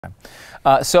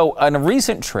So on a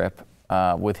recent trip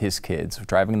with his kids,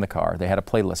 driving in the car, they had a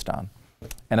playlist on,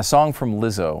 and a song from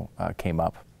Lizzo came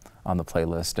up on the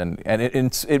playlist, and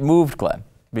it moved Glenn,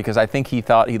 because I think he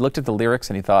looked at the lyrics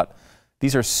and he thought,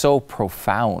 these are so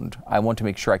profound. I want to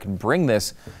make sure I can bring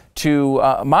this to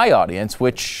my audience,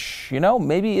 which, you know,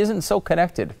 maybe isn't so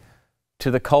connected to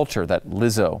the culture that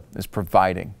Lizzo is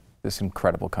providing this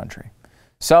incredible country.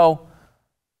 So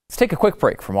let's take a quick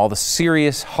break from all the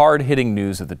serious, hard-hitting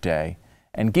news of the day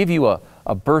and give you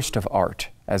a burst of art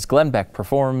as Glenn Beck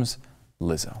performs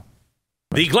Lizzo.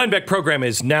 The Glenn Beck program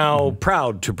is now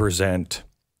proud to present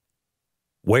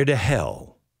Where the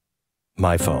Hell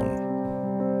My Phone?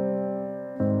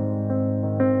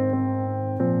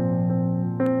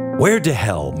 Where the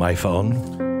hell my phone?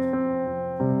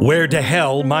 Where the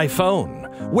hell my phone?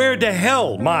 Where the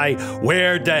hell my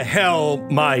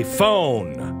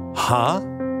phone? Huh?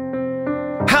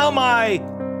 How am I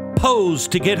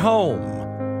posed to get home?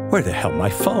 Where the hell my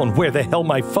phone? Where the hell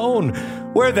my phone?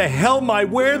 Where the hell my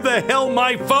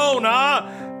phone, huh?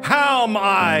 How am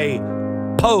I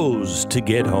posed to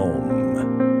get home?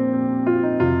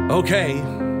 Okay,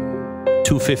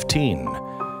 2:15,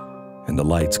 and the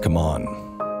lights come on.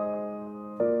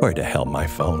 Where the hell my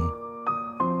phone?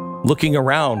 Looking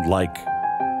around like,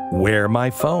 where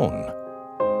my phone?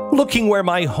 Looking where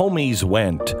my homies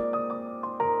went.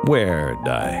 Where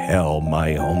the hell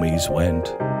my homies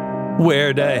went?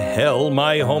 Where the hell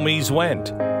my homies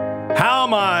went? How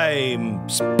am I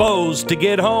supposed to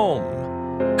get home?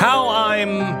 How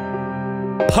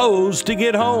I'm posed to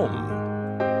get home?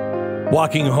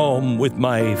 Walking home with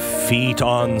my feet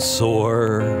on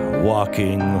sore.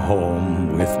 Walking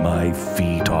home with my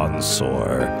feet on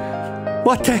sore.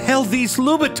 What the hell these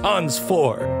Louboutins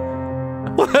for?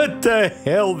 What the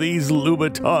hell these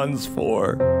Louboutins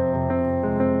for?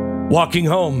 Walking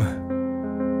home,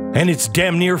 and it's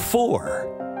damn near 4.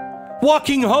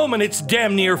 Walking home, and it's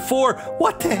damn near 4.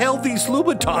 What the hell these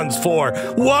Louboutins for?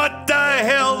 What the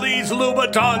hell these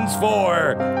Louboutins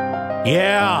for?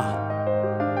 Yeah.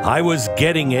 I was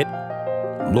getting it,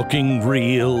 looking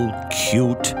real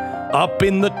cute, up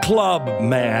in the club,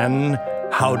 man.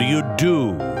 How do you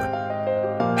do?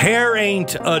 Hair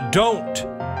ain't a don't,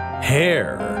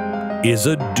 hair is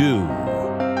a do.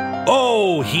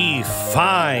 Oh, he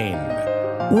fine.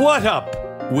 What up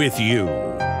with you?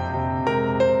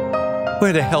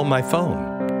 Where the hell my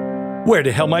phone? Where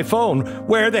the hell my phone?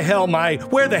 Where the hell my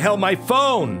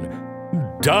phone?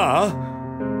 Duh.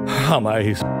 How am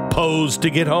I posed to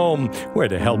get home? Where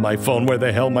the hell my phone? Where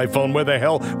the hell my phone? Where the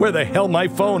hell my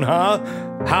phone, huh?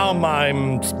 How am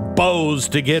I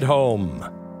supposed to get home?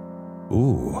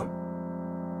 Ooh.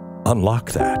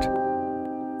 Unlock that.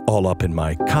 All up in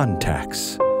my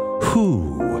contacts.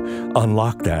 Who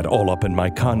unlocked that all up in my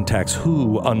contacts?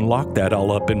 Who unlocked that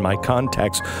all up in my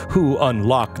contacts? Who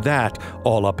unlocked that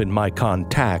all up in my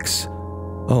contacts?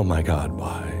 Oh my God,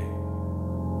 why?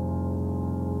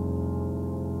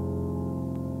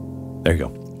 There you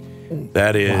go.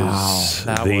 That is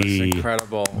that was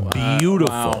incredible.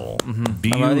 Beautiful,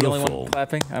 beautiful. Am I the only one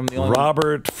clapping? I'm the only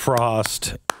Robert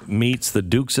Frost meets the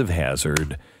Dukes of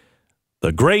Hazzard,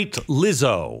 the great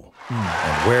Lizzo,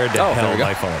 and Where the Hell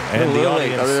my phone? And the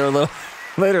audience. A little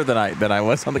later than I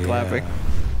was on the clapping.